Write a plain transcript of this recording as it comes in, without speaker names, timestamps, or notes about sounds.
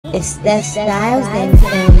If STEEZO didn't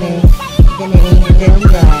film it, then it ain't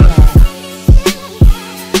filmed right.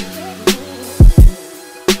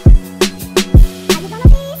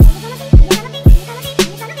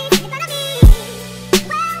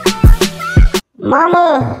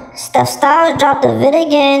 Mama, STEEZO dropped a vid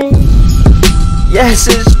again. Yes,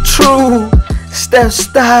 it's true.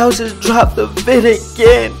 STEEZO has dropped the vid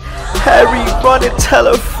again. Harry, run and tell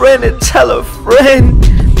a friend and tell a friend.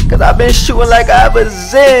 Cause I've been shooting like I have a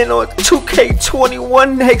ZEN on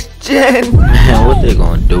 2K21 next gen. Man, what they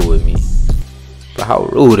gonna do with me? But how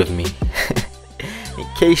rude of me. In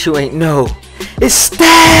case you ain't know, it's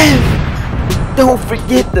Steph. Don't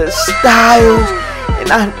forget the styles.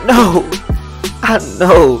 And I know,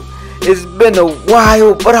 it's been a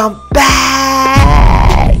while, but I'm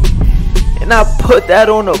back. And I put that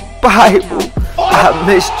on the Bible. I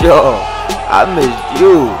missed y'all. I missed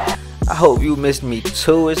you. I hope you missed me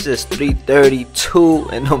too. It's just 3:32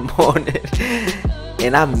 in the morning.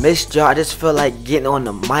 And I missed y'all. I just feel like getting on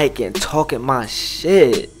the mic and talking my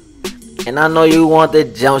shit. And I know you want the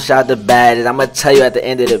jump shot the baddest. I'm gonna tell you at the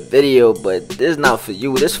end of the video, but this is not for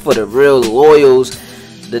you. This is for the real loyals.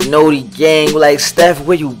 The Noti gang. Like, Steph,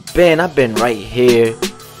 where you been? I've been right here.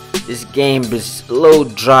 This game is a little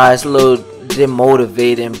dry. It's a little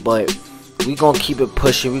demotivating, but we gonna keep it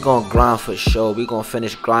pushing. We gonna grind for sure. We gonna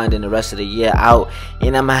finish grinding the rest of the year out,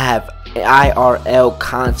 and I'm gonna have IRL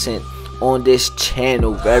content on this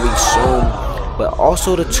channel very soon. But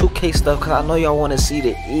also the 2K stuff, cause I know y'all wanna see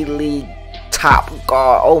the E-League top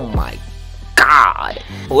guard. Oh my god,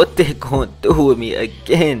 what they gonna do with me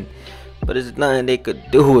again? But there's nothing they could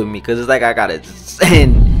do with me, cause it's like I gotta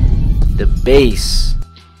send the base.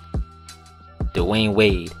 Dwayne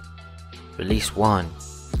Wade, release 1.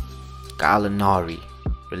 Gallinari,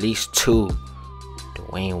 release 2.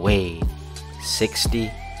 Dwayne Wade,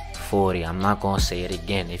 60-40. I'm not gonna say it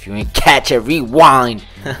again. If you ain't catch it, rewind.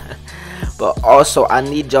 But also, I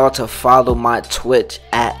need y'all to follow my Twitch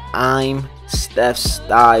at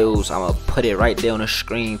imstephstyles. I'm gonna put it right there on the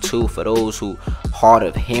screen too for those who hard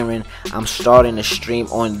of hearing. I'm starting to stream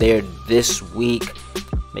on there this week.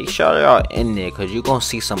 Make sure y'all in there, cause you're gonna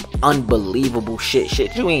see some unbelievable shit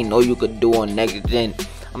you ain't know you could do on next gen.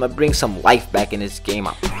 I'm gonna bring some life back in this game,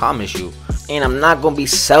 I promise you. And I'm not gonna be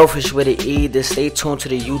selfish with it either. Stay tuned to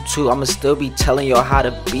the YouTube. I'm gonna still be telling y'all how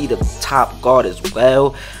to be the top guard as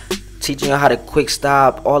well. Teaching y'all how to quick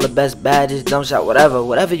stop, all the best badges, dump shot,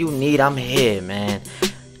 whatever you need, I'm here, man.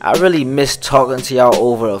 I really miss talking to y'all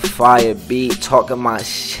over a fire beat, talking my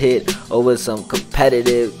shit over some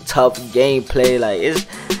competitive, tough gameplay. Like,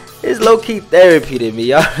 it's low-key therapy to me.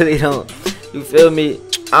 Y'all really don't, you feel me?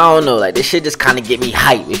 I don't know, like, this shit just kind of get me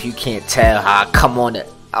hype. If you can't tell how I come on the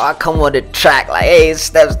track, like, hey, it's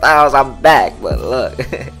STEEZO, I'm back. But look,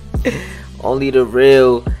 only the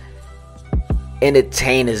real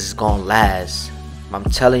entertainers is gonna last. I'm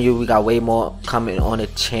telling you, we got way more coming on the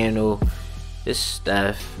channel. This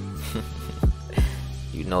Steph,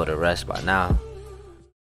 you know the rest by now.